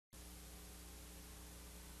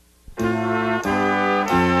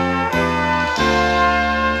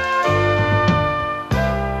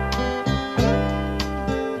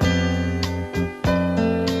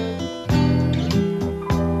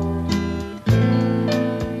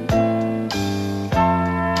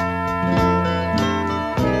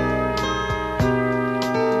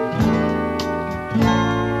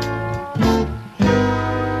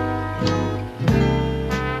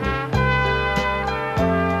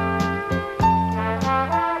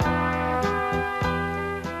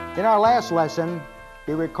our last lesson,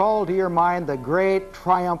 we recalled to your mind the great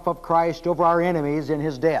triumph of Christ over our enemies in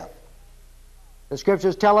His death. The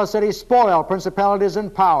Scriptures tell us that He spoiled principalities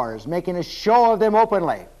and powers, making a show of them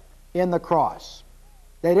openly in the cross.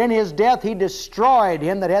 That in His death He destroyed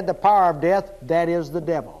him that had the power of death, that is the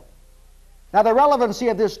devil. Now the relevancy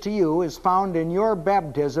of this to you is found in your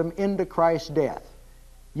baptism into Christ's death.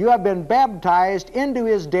 You have been baptized into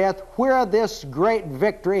His death where this great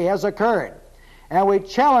victory has occurred. And we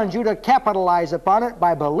challenge you to capitalize upon it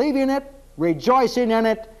by believing it, rejoicing in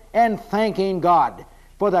it, and thanking God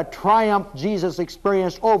for the triumph Jesus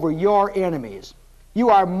experienced over your enemies. You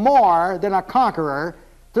are more than a conqueror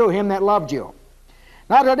through Him that loved you.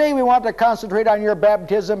 Now today we want to concentrate on your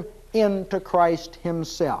baptism into Christ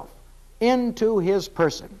Himself, into His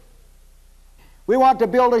person. We want to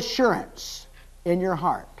build assurance in your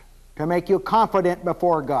heart, to make you confident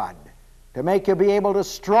before God, to make you be able to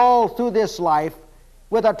stroll through this life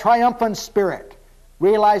with a triumphant spirit,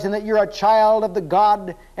 realizing that you're a child of the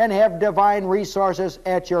God and have divine resources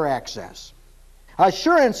at your access.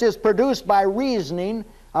 Assurance is produced by reasoning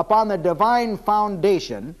upon the divine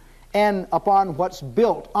foundation and upon what's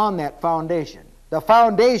built on that foundation. The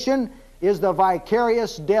foundation is the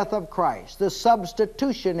vicarious death of Christ, the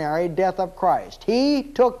substitutionary death of Christ. He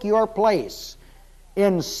took your place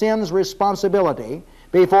in sin's responsibility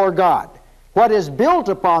before God. What is built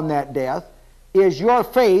upon that death is your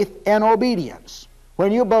faith and obedience.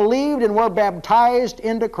 When you believed and were baptized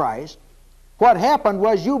into Christ, what happened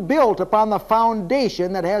was you built upon the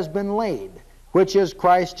foundation that has been laid, which is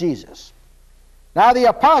Christ Jesus. Now the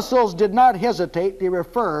apostles did not hesitate to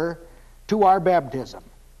refer to our baptism,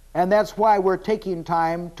 and that's why we're taking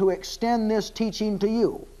time to extend this teaching to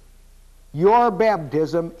you. Your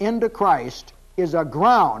baptism into Christ is a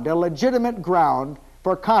ground, a legitimate ground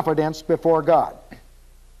for confidence before God.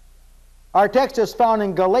 Our text is found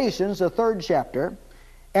in Galatians, the 3rd chapter,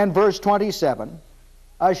 and verse 27,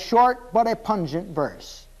 a short but a pungent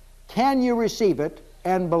verse. Can you receive it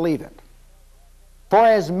and believe it? For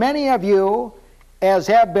as many of you as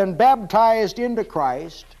have been baptized into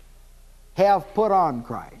Christ have put on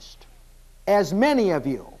Christ. As many of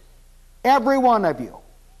you, every one of you,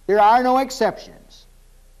 there are no exceptions.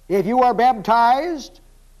 If you are baptized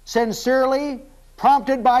sincerely,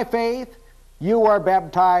 prompted by faith, you are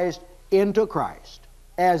baptized into Christ.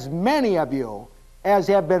 As many of you as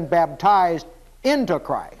have been baptized into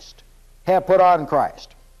Christ have put on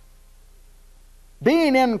Christ.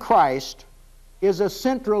 Being in Christ is a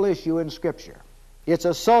central issue in Scripture. It's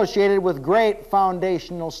associated with great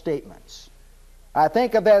foundational statements. I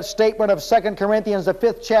think of that statement of 2 Corinthians, the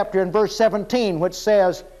 5th chapter, and verse 17, which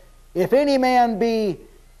says, if any man be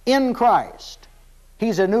in Christ,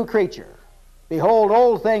 he's a new creature. Behold,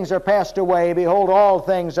 old things are passed away. Behold, all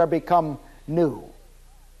things are become new.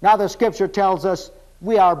 Now the Scripture tells us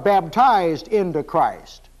we are baptized into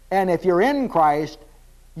Christ. And if you're in Christ,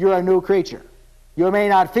 you're a new creature. You may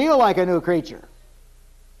not feel like a new creature.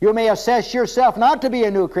 You may assess yourself not to be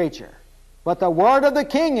a new creature. But the word of the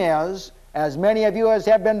King is, as many of you as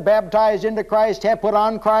have been baptized into Christ have put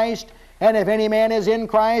on Christ, and if any man is in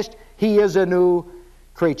Christ, he is a new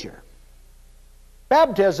creature.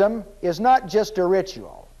 Baptism is not just a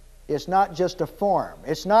ritual. It's not just a form.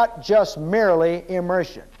 It's not just merely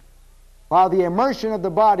immersion. While the immersion of the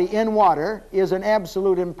body in water is an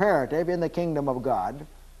absolute imperative in the kingdom of God,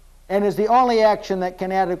 and is the only action that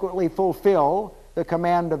can adequately fulfill the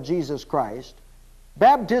command of Jesus Christ,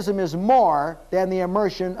 baptism is more than the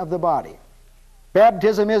immersion of the body.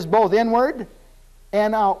 Baptism is both inward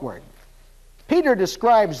and outward. Peter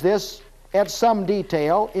describes this at some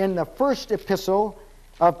detail in the first epistle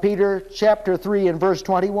of Peter, chapter 3 and verse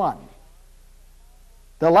 21.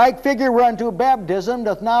 The like figure whereunto baptism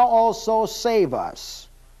doth now also save us,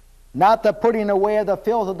 not the putting away of the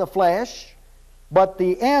filth of the flesh, but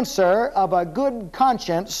the answer of a good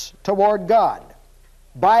conscience toward God,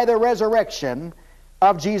 by the resurrection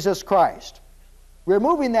of Jesus Christ.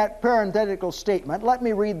 Removing that parenthetical statement, let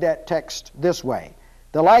me read that text this way.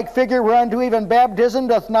 The like figure whereunto even baptism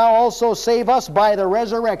doth now also save us by the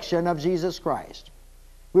resurrection of Jesus Christ.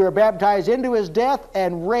 We were baptized into His death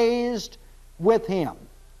and raised with Him.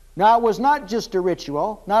 Now it was not just a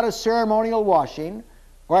ritual, not a ceremonial washing,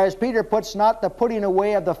 or as Peter puts, not the putting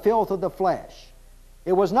away of the filth of the flesh.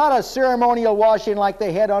 It was not a ceremonial washing like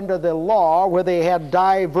they had under the law, where they had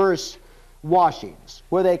diverse washings,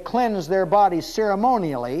 where they cleansed their bodies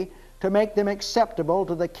ceremonially to make them acceptable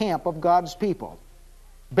to the camp of God's people.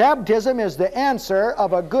 Baptism is the answer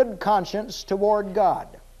of a good conscience toward God.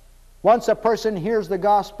 Once a person hears the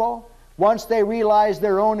gospel, once they realize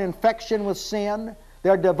their own infection with sin,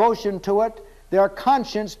 their devotion to it, their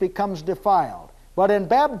conscience becomes defiled. But in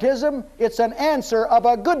baptism, it's an answer of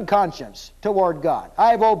a good conscience toward God.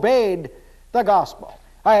 I've obeyed the gospel.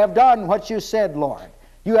 I have done what you said, Lord.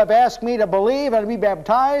 You have asked me to believe and be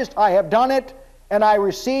baptized. I have done it, and I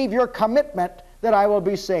receive your commitment that I will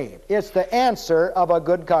be saved. It's the answer of a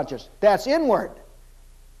good conscience. That's inward.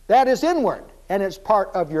 That is inward, and it's part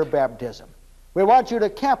of your baptism. We want you to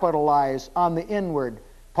capitalize on the inward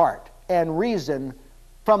part and reason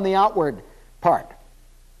from the outward part.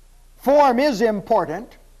 Form is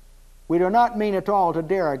important. We do not mean at all to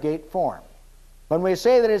derogate form. When we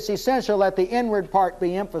say that it's essential that the inward part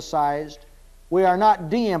be emphasized, we are not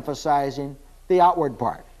de-emphasizing the outward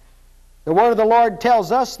part. The Word of the Lord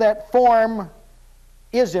tells us that form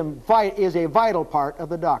is a vital part of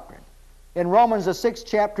the doctrine. In Romans the 6th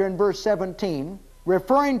chapter and verse 17,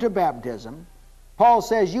 referring to baptism, Paul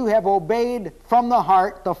says, you have obeyed from the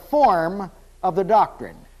heart the form of the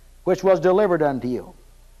doctrine which was delivered unto you.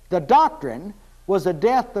 The doctrine was the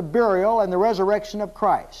death, the burial, and the resurrection of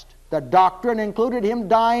Christ. The doctrine included Him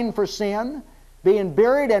dying for sin, being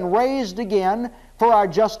buried and raised again for our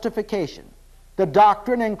justification. The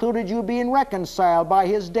doctrine included you being reconciled by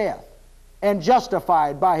His death and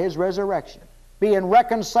justified by His resurrection, being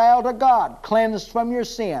reconciled to God, cleansed from your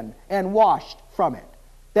sin, and washed from it.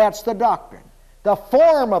 That's the doctrine. The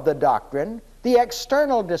form of the doctrine, the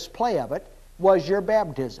external display of it, was your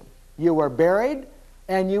baptism. You were buried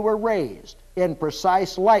and you were raised in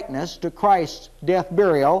precise likeness to Christ's death,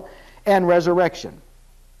 burial, and resurrection.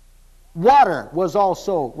 Water was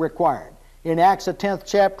also required. In Acts the 10th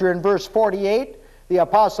chapter and verse 48, the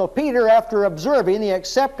Apostle Peter, after observing the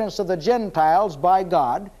acceptance of the Gentiles by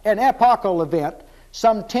God, an epochal event,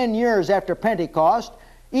 some 10 years after Pentecost,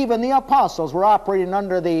 even the apostles were operating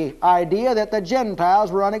under the idea that the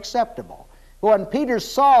Gentiles were unacceptable. When Peter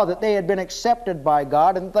saw that they had been accepted by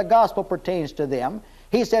God and that the gospel pertains to them,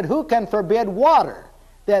 he said, who can forbid water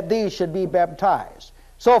that these should be baptized?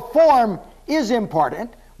 So form is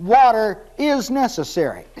important, water is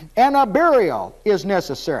necessary, and a burial is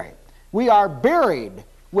necessary. We are buried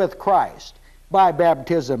with Christ by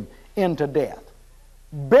baptism into death.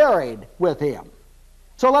 Buried with Him.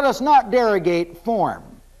 So let us not derogate form.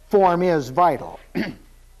 Form is vital.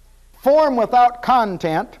 Form without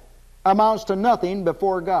content amounts to nothing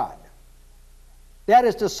before God. That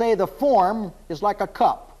is to say, the form is like a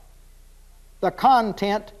cup. The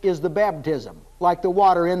content is the baptism, like the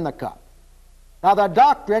water in the cup. Now, the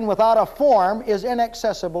doctrine without a form is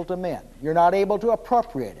inaccessible to men. You're not able to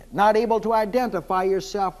appropriate it, not able to identify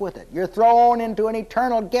yourself with it. You're thrown into an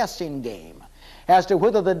eternal guessing game as to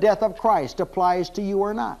whether the death of Christ applies to you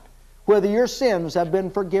or not, whether your sins have been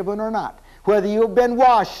forgiven or not, whether you have been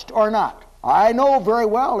washed or not. I know very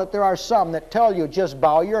well that there are some that tell you just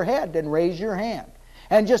bow your head and raise your hand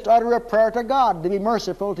and just utter a prayer to God to be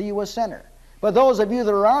merciful to you, a sinner. But those of you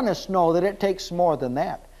that are honest know that it takes more than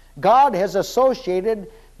that. God has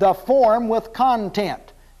associated the form with content.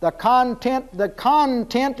 The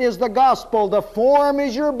content is the gospel. The form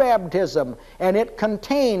is your baptism, and it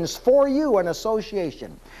contains for you an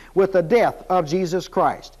association with the death of Jesus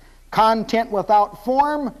Christ. Content without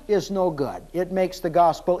form is no good. It makes the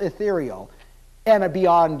gospel ethereal and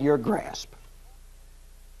beyond your grasp.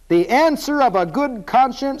 The answer of a good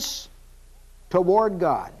conscience toward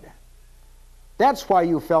God. That's why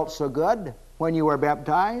you felt so good when you were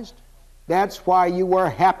baptized. That's why you were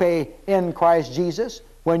happy in Christ Jesus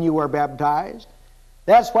when you were baptized.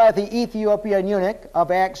 That's why the Ethiopian eunuch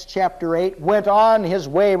of Acts chapter 8 went on his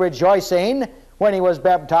way rejoicing when he was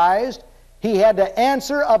baptized. He had the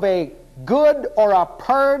answer of a good or a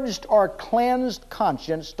purged or cleansed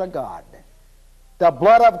conscience to God. The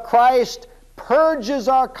blood of Christ purges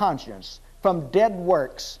our conscience from dead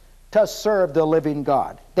works to serve the living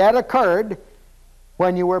God. That occurred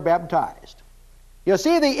when you were baptized. You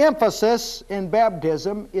see, the emphasis in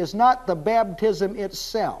baptism is not the baptism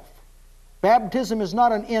itself. Baptism is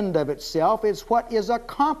not an end of itself. It's what is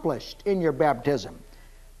accomplished in your baptism.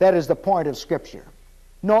 That is the point of Scripture.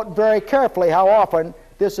 Note very carefully how often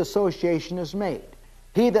this association is made.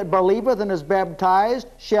 He that believeth and is baptized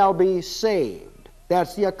shall be saved.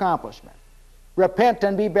 That's the accomplishment. Repent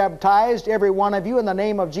and be baptized, every one of you, in the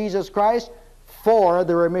name of Jesus Christ for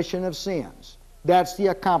the remission of sins. That's the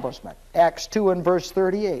accomplishment. Acts 2 and verse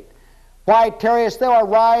 38. Why tarriest thou?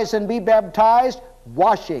 Arise and be baptized,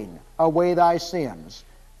 washing away thy sins,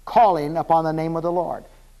 calling upon the name of the Lord.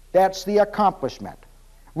 That's the accomplishment.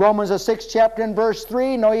 Romans the 6th chapter and verse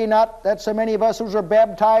 3, know ye not that so many of us who were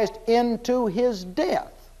baptized into His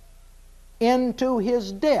death? Into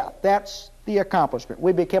His death. That's the accomplishment.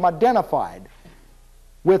 We became identified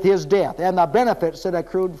with His death and the benefits that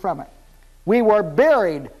accrued from it. We were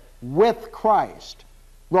buried with Christ.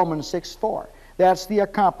 Romans 6:4. That's the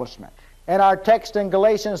accomplishment. And our text in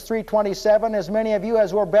Galatians 3:27, as many of you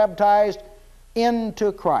as were baptized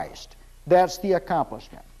into Christ. That's the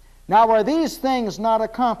accomplishment. Now, were these things not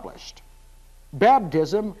accomplished,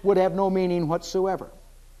 baptism would have no meaning whatsoever.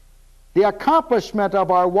 The accomplishment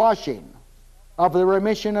of our washing, of the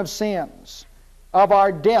remission of sins, of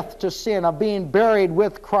our death to sin, of being buried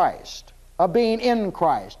with Christ, of being in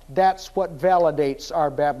Christ, that's what validates our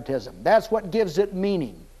baptism. That's what gives it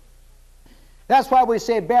meaning. That's why we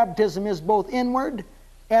say baptism is both inward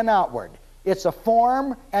and outward. It's a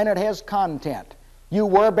form and it has content. You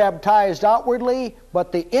were baptized outwardly,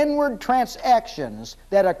 but the inward transactions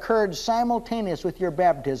that occurred simultaneous with your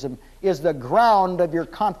baptism is the ground of your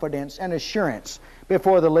confidence and assurance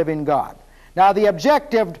before the living God. Now, the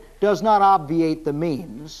objective does not obviate the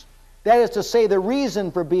means. That is to say, the reason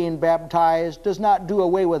for being baptized does not do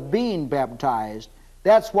away with being baptized.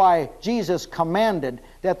 That's why Jesus commanded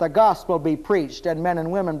that the gospel be preached and men and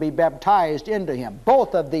women be baptized into Him.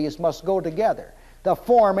 Both of these must go together, the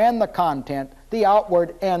form and the content, the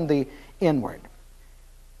outward and the inward.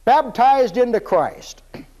 Baptized into Christ.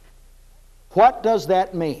 What does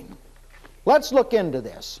that mean? Let's look into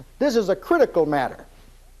this. This is a critical matter.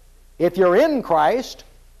 If you're in Christ,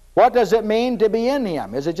 what does it mean to be in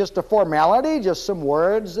Him? Is it just a formality, just some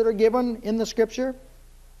words that are given in the Scripture?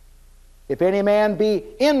 If any man be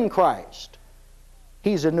in Christ,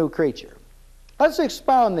 he's a new creature. Let's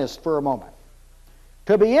expound this for a moment.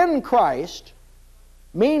 To be in Christ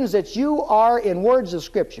means that you are, in words of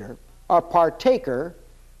Scripture, a partaker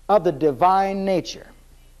of the divine nature.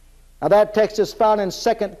 Now that text is found in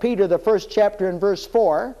 2 Peter, the 1st chapter and verse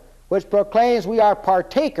 4, which proclaims we are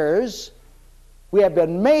partakers, we have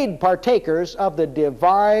been made partakers of the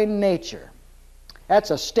divine nature.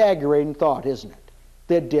 That's a staggering thought, isn't it?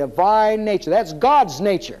 The divine nature. That's God's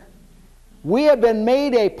nature. We have been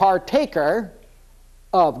made a partaker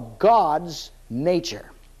of God's nature.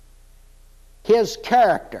 His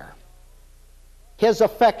character, His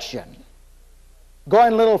affection.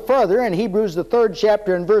 Going a little further, in Hebrews the 3rd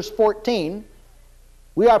chapter and verse 14,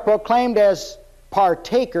 we are proclaimed as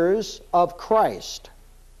partakers of Christ.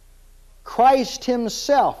 Christ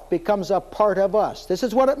Himself becomes a part of us. This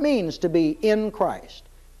is what it means to be in Christ,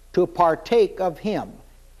 to partake of Him,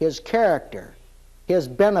 His character, His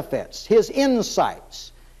benefits, His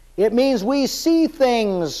insights. It means we see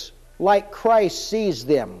things like Christ sees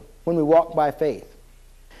them when we walk by faith.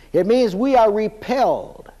 It means we are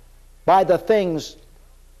repelled by the things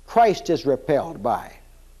Christ is repelled by.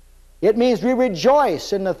 It means we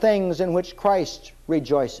rejoice in the things in which Christ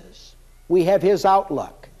rejoices. We have His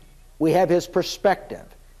outlook. We have His perspective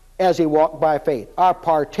as He walked by faith, our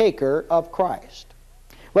partaker of Christ.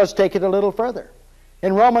 Let's take it a little further.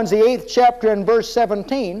 In Romans the 8th chapter and verse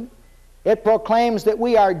 17, it proclaims that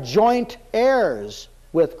we are joint heirs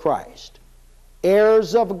with Christ.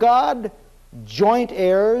 Heirs of God, joint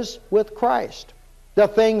heirs with Christ. The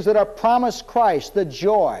things that are promised Christ, the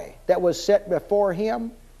joy that was set before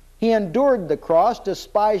Him, He endured the cross,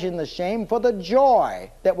 despising the shame, for the joy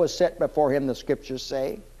that was set before Him, the Scriptures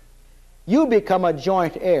say. You become a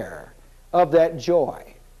joint heir of that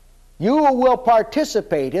joy. You will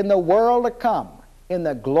participate in the world to come, in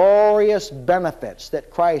the glorious benefits that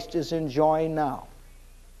Christ is enjoying now.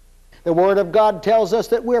 The Word of God tells us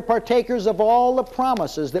that we're partakers of all the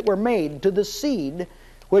promises that were made to the seed,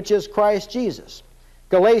 which is Christ Jesus.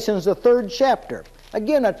 Galatians, the 3rd chapter.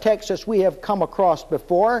 Again, a text that we have come across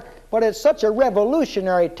before, but it's such a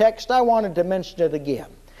revolutionary text, I wanted to mention it again.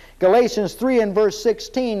 Galatians 3 and verse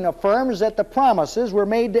 16 affirms that the promises were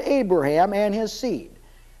made to Abraham and his seed.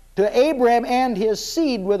 To Abraham and his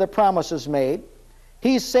seed were the promises made.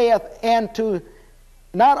 He saith, and to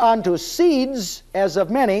not unto seeds as of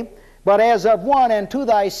many, but as of one, and to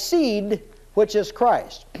thy seed, which is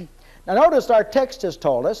Christ. Now notice our text has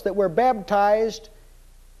told us that we're baptized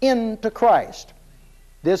into Christ.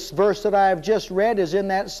 This verse that I have just read is in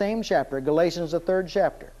that same chapter, Galatians the 3rd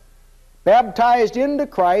chapter. Baptized into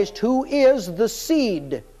Christ, who is the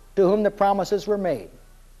seed to whom the promises were made.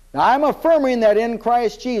 Now I'm affirming that in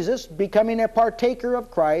Christ Jesus, becoming a partaker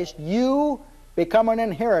of Christ, you become an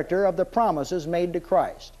inheritor of the promises made to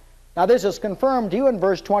Christ. Now this is confirmed to you in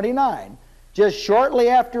verse 29, just shortly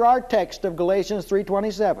after our text of Galatians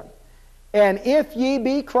 3:27. And if ye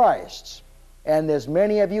be Christ's, and as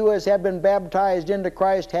many of you as have been baptized into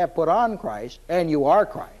Christ have put on Christ, and you are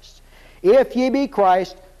Christ. If ye be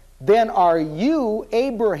Christ, then are you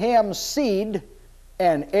Abraham's seed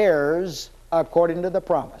and heirs according to the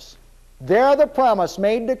promise. They're the promise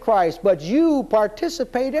made to Christ, but you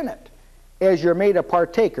participate in it as you're made a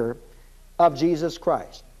partaker of Jesus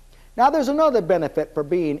Christ. Now there's another benefit for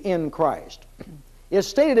being in Christ. It's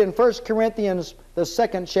stated in 1 Corinthians, the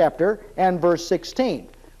 2nd chapter, and verse 16,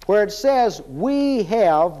 where it says, we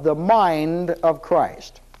have the mind of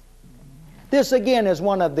Christ. This again is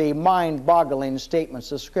one of the mind-boggling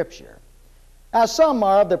statements of Scripture. Now some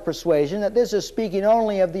are of the persuasion that this is speaking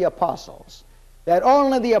only of the apostles, that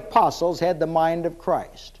only the apostles had the mind of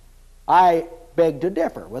Christ. I beg to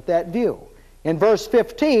differ with that view. In verse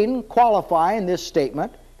 15, qualifying this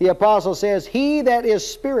statement, the apostle says, he that is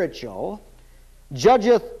spiritual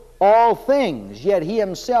judgeth all things, yet he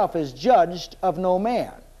himself is judged of no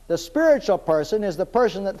man. The spiritual person is the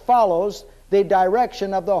person that follows the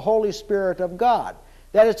direction of the Holy Spirit of God.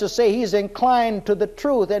 That is to say, he's inclined to the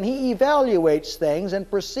truth, and he evaluates things and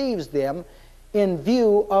perceives them in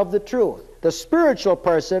view of the truth. The spiritual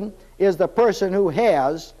person is the person who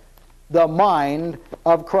has the mind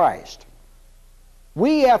of Christ.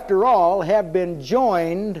 We, after all, have been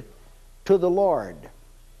joined to the Lord.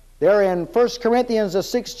 There in 1 Corinthians, the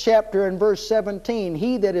 6th chapter, and verse 17,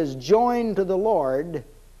 he that is joined to the Lord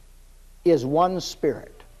is one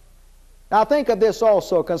spirit. Now think of this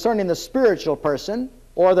also concerning the spiritual person,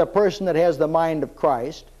 or the person that has the mind of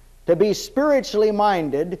Christ. To be spiritually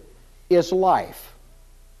minded is life.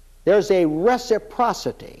 There's a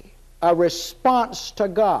reciprocity, a response to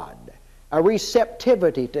God, a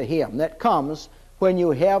receptivity to Him that comes when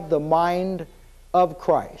you have the mind of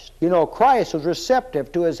Christ. You know, Christ was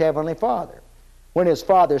receptive to His Heavenly Father. When His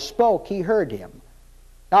Father spoke, He heard Him.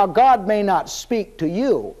 Now, God may not speak to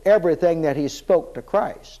you everything that He spoke to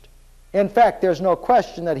Christ. In fact, there's no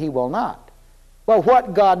question that He will not. But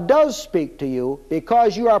what God does speak to you,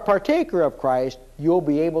 because you are a partaker of Christ, you'll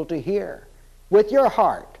be able to hear with your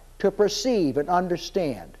heart, to perceive and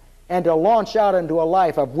understand, and to launch out into a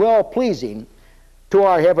life of well-pleasing to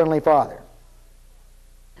our Heavenly Father.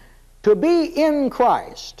 To be in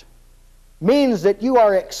Christ means that you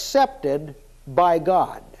are accepted by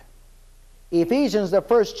God. Ephesians, the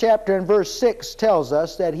 1st chapter and verse 6 tells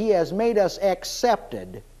us that He has made us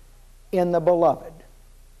accepted in the Beloved.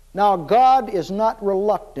 Now, God is not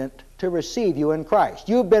reluctant to receive you in Christ.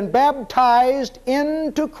 You've been baptized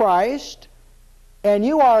into Christ, and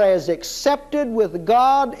you are as accepted with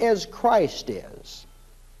God as Christ is.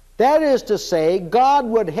 That is to say, God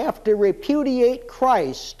would have to repudiate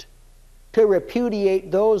Christ to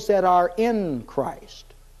repudiate those that are in Christ.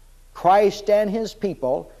 Christ and His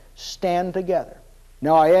people stand together.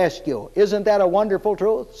 Now I ask you, isn't that a wonderful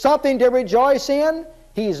truth? Something to rejoice in?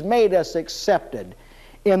 He's made us accepted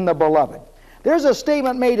in the Beloved. There's a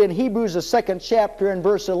statement made in Hebrews, the 2nd chapter and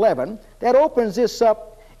verse 11 that opens this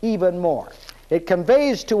up even more. It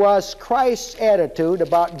conveys to us Christ's attitude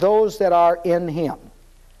about those that are in Him.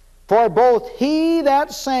 For both He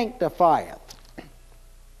that sanctifieth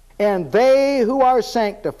and they who are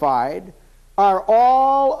sanctified are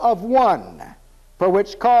all of one, for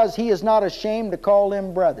which cause He is not ashamed to call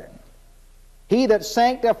them brethren. He that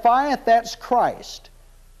sanctifieth, that's Christ.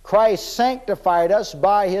 Christ sanctified us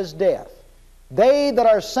by His death. They that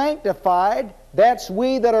are sanctified, that's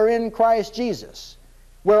we that are in Christ Jesus.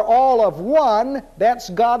 We're all of one,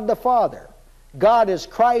 that's God the Father. God is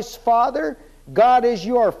Christ's Father, God is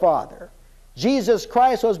your Father. Jesus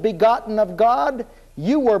Christ was begotten of God,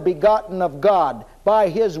 you were begotten of God by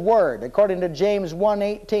His Word, according to James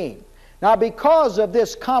 1:18. Now because of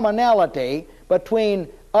this commonality between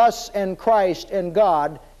us and Christ and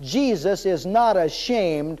God, Jesus is not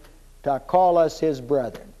ashamed to call us His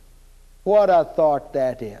brethren. What a thought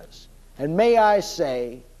that is. And may I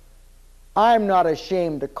say, I'm not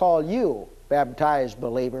ashamed to call you baptized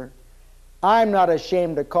believer. I'm not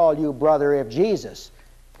ashamed to call you brother if Jesus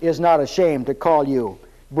is not ashamed to call you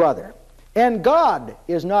brother. And God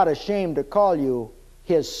is not ashamed to call you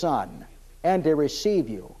His son and to receive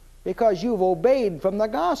you, because you've obeyed from the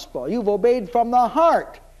gospel. You've obeyed from the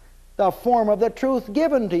heart the form of the truth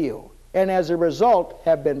given to you, and as a result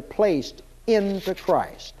have been placed into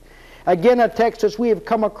Christ. Again, a text which we have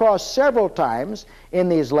come across several times in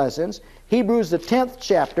these lessons, Hebrews the 10th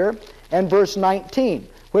chapter and verse 19,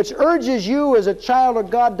 which urges you as a child of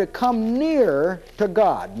God to come near to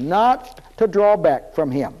God, not to draw back from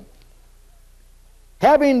Him.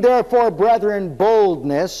 Having therefore, brethren,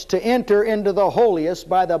 boldness to enter into the holiest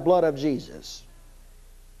by the blood of Jesus,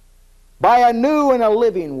 by a new and a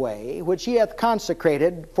living way, which He hath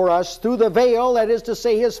consecrated for us through the veil, that is to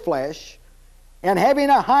say, His flesh, and having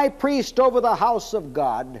a high priest over the house of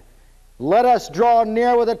God, let us draw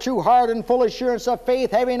near with a true heart and full assurance of faith,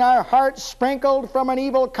 having our hearts sprinkled from an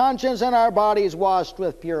evil conscience and our bodies washed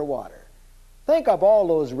with pure water. Think of all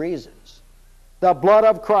those reasons. The blood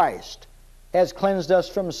of Christ has cleansed us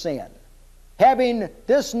from sin. having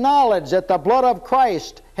this knowledge that the blood of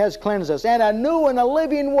Christ has cleansed us, and a new and a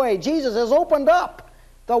living way. Jesus has opened up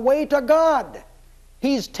the way to God.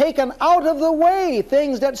 He's taken out of the way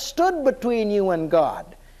things that stood between you and God.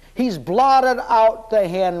 He's blotted out the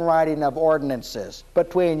handwriting of ordinances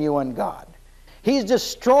between you and God. He's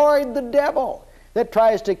destroyed the devil that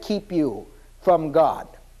tries to keep you from God.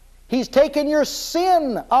 He's taken your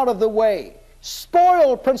sin out of the way,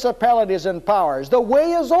 spoiled principalities and powers. The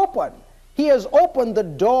way is open. He has opened the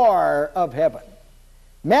door of heaven.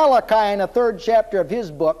 Malachi, in the 3rd chapter of his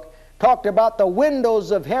book, talked about the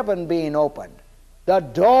windows of heaven being opened. The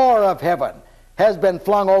door of heaven has been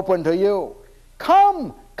flung open to you.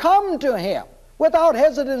 Come to Him. Without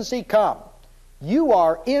hesitancy, come. You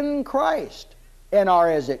are in Christ and are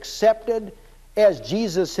as accepted as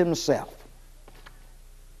Jesus Himself.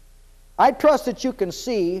 I trust that you can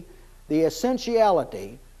see the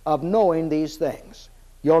essentiality of knowing these things.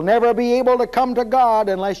 You'll never be able to come to God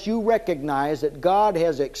unless you recognize that God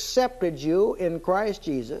has accepted you in Christ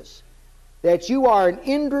Jesus, that you are an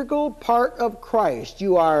integral part of Christ.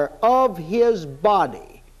 You are of His body.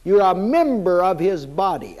 You are a member of His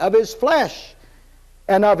body, of His flesh,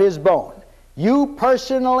 and of His bone. You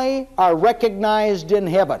personally are recognized in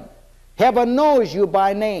heaven. Heaven knows you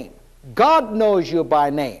by name. God knows you by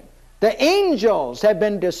name. The angels have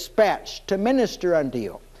been dispatched to minister unto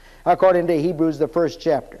you, according to Hebrews, the 1st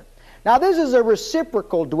chapter. Now, this is a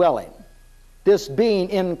reciprocal dwelling, this being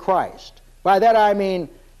in Christ. By that I mean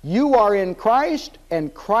you are in Christ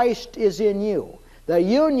and Christ is in you. The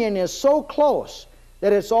union is so close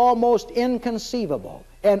that it's almost inconceivable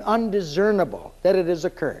and undiscernible that it has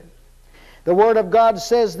occurred. The Word of God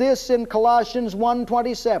says this in Colossians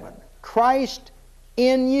 1:27, Christ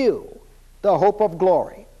in you, the hope of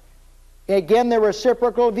glory. Again, the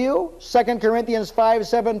reciprocal view, 2 Corinthians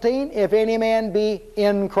 5:17, if any man be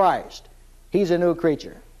in Christ, he's a new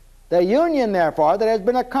creature. The union, therefore, that has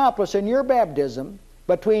been accomplished in your baptism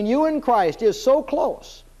between you and Christ is so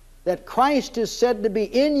close that Christ is said to be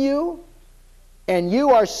in you and you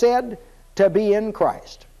are said to be in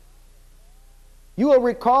Christ. You will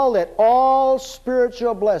recall that all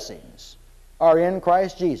spiritual blessings are in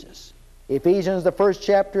Christ Jesus. Ephesians, the 1st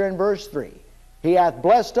chapter and verse 3. He hath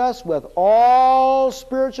blessed us with all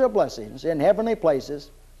spiritual blessings in heavenly places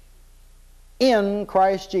in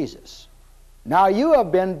Christ Jesus. Now you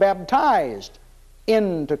have been baptized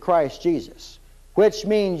into Christ Jesus, which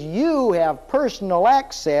means you have personal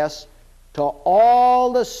access to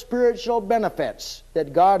all the spiritual benefits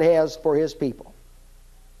that God has for His people.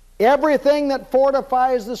 Everything that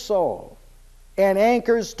fortifies the soul and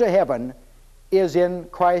anchors to heaven is in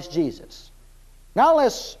Christ Jesus. Now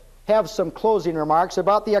let's have some closing remarks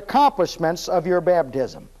about the accomplishments of your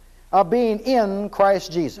baptism, of being in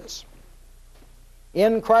Christ Jesus.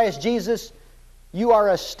 In Christ Jesus, you are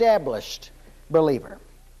established believer.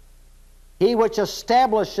 He which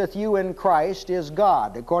establisheth you in Christ is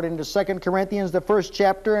God, according to 2 Corinthians, the 1st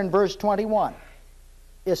chapter and verse 21.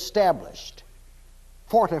 Established,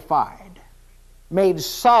 fortified, made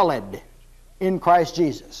solid in Christ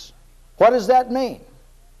Jesus. What does that mean?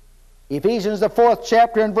 Ephesians, the 4th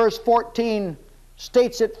chapter and verse 14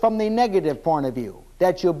 states it from the negative point of view,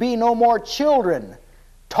 that you'll be no more children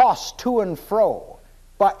tossed to and fro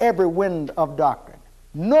by every wind of doctrine.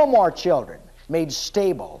 No more children, made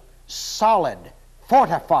stable, solid,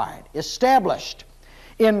 fortified, established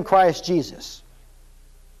in Christ Jesus.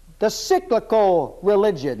 The cyclical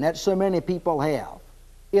religion that so many people have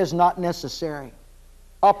is not necessary.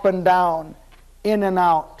 Up and down, in and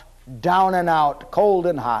out, down and out, cold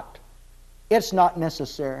and hot. It's not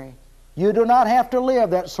necessary. You do not have to live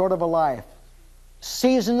that sort of a life.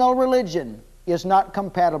 Seasonal religion is not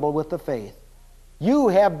compatible with the faith. You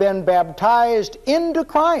have been baptized into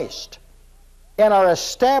Christ and are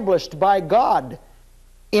established by God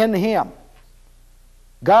in Him.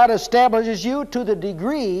 God establishes you to the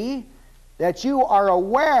degree that you are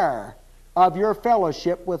aware of your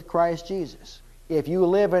fellowship with Christ Jesus. If you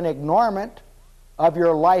live in ignorement of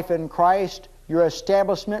your life in Christ, your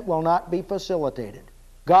establishment will not be facilitated.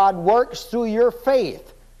 God works through your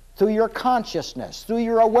faith, through your consciousness, through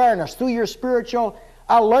your awareness, through your spiritual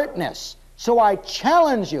alertness. So I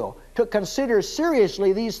challenge you to consider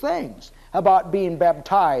seriously these things about being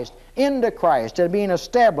baptized into Christ and being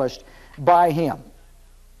established by Him.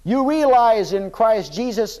 You realize in Christ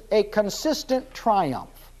Jesus a consistent triumph.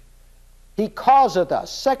 He causeth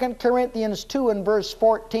us, 2 Corinthians 2 and verse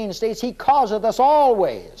 14 states, He causeth us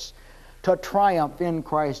always to triumph in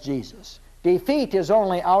Christ Jesus. Defeat is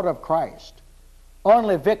only out of Christ.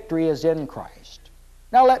 Only victory is in Christ.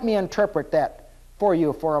 Now let me interpret that for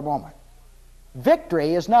you for a moment.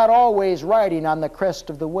 Victory is not always riding on the crest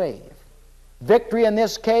of the wave. Victory in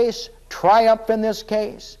this case, triumph in this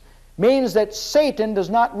case, means that Satan does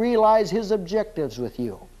not realize his objectives with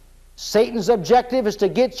you. Satan's objective is to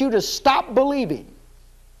get you to stop believing.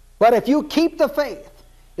 But if you keep the faith,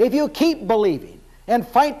 if you keep believing and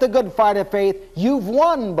fight the good fight of faith, you've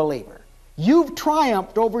won, believer. You've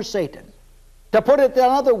triumphed over Satan. To put it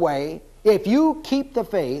another way, if you keep the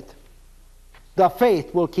faith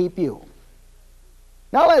will keep you.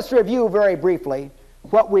 Now let's review very briefly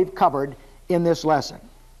what we've covered in this lesson.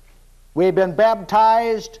 We've been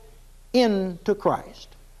baptized into Christ.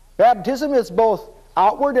 Baptism is both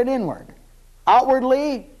outward and inward.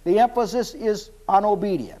 Outwardly, the emphasis is on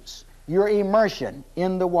obedience, your immersion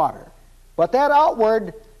in the water. But that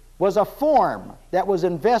outward was a form that was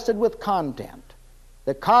invested with content.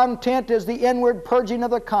 The content is the inward purging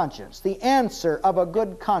of the conscience, the answer of a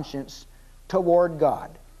good conscience toward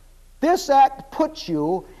God. This act puts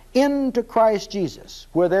you into Christ Jesus,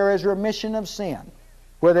 where there is remission of sin,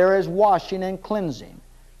 where there is washing and cleansing,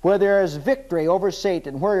 where there is victory over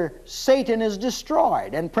Satan, where Satan is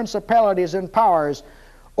destroyed and principalities and powers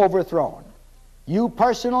overthrown. You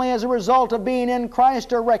personally, as a result of being in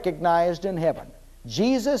Christ, are recognized in heaven.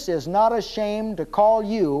 Jesus is not ashamed to call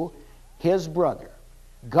you His brother.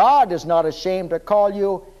 God is not ashamed to call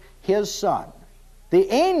you His son.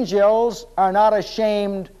 The angels are not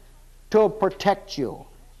ashamed to protect you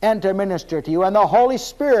and to minister to you, and the Holy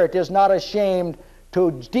Spirit is not ashamed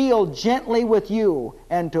to deal gently with you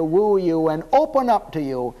and to woo you and open up to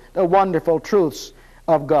you the wonderful truths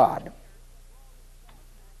of God.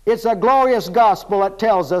 It's a glorious gospel that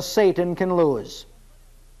tells us Satan can lose.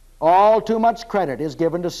 All too much credit is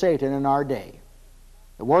given to Satan in our day.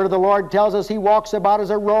 The word of the Lord tells us he walks about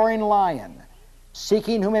as a roaring lion,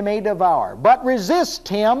 seeking whom he may devour. But resist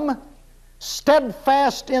him,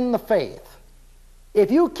 steadfast in the faith.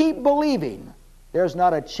 If you keep believing, there's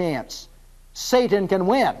not a chance Satan can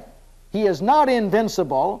win. He is not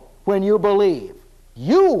invincible when you believe.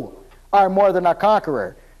 You are more than a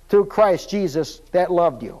conqueror through Christ Jesus that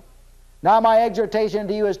loved you. Now my exhortation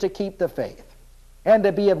to you is to keep the faith and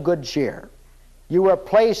to be of good cheer. You were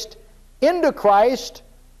placed into Christ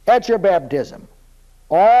at your baptism.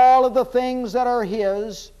 All of the things that are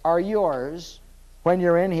His are yours when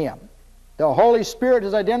you're in Him. The Holy Spirit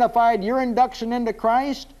has identified your induction into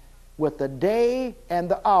Christ with the day and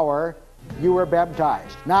the hour you were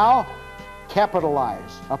baptized. Now,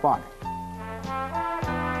 capitalize upon it.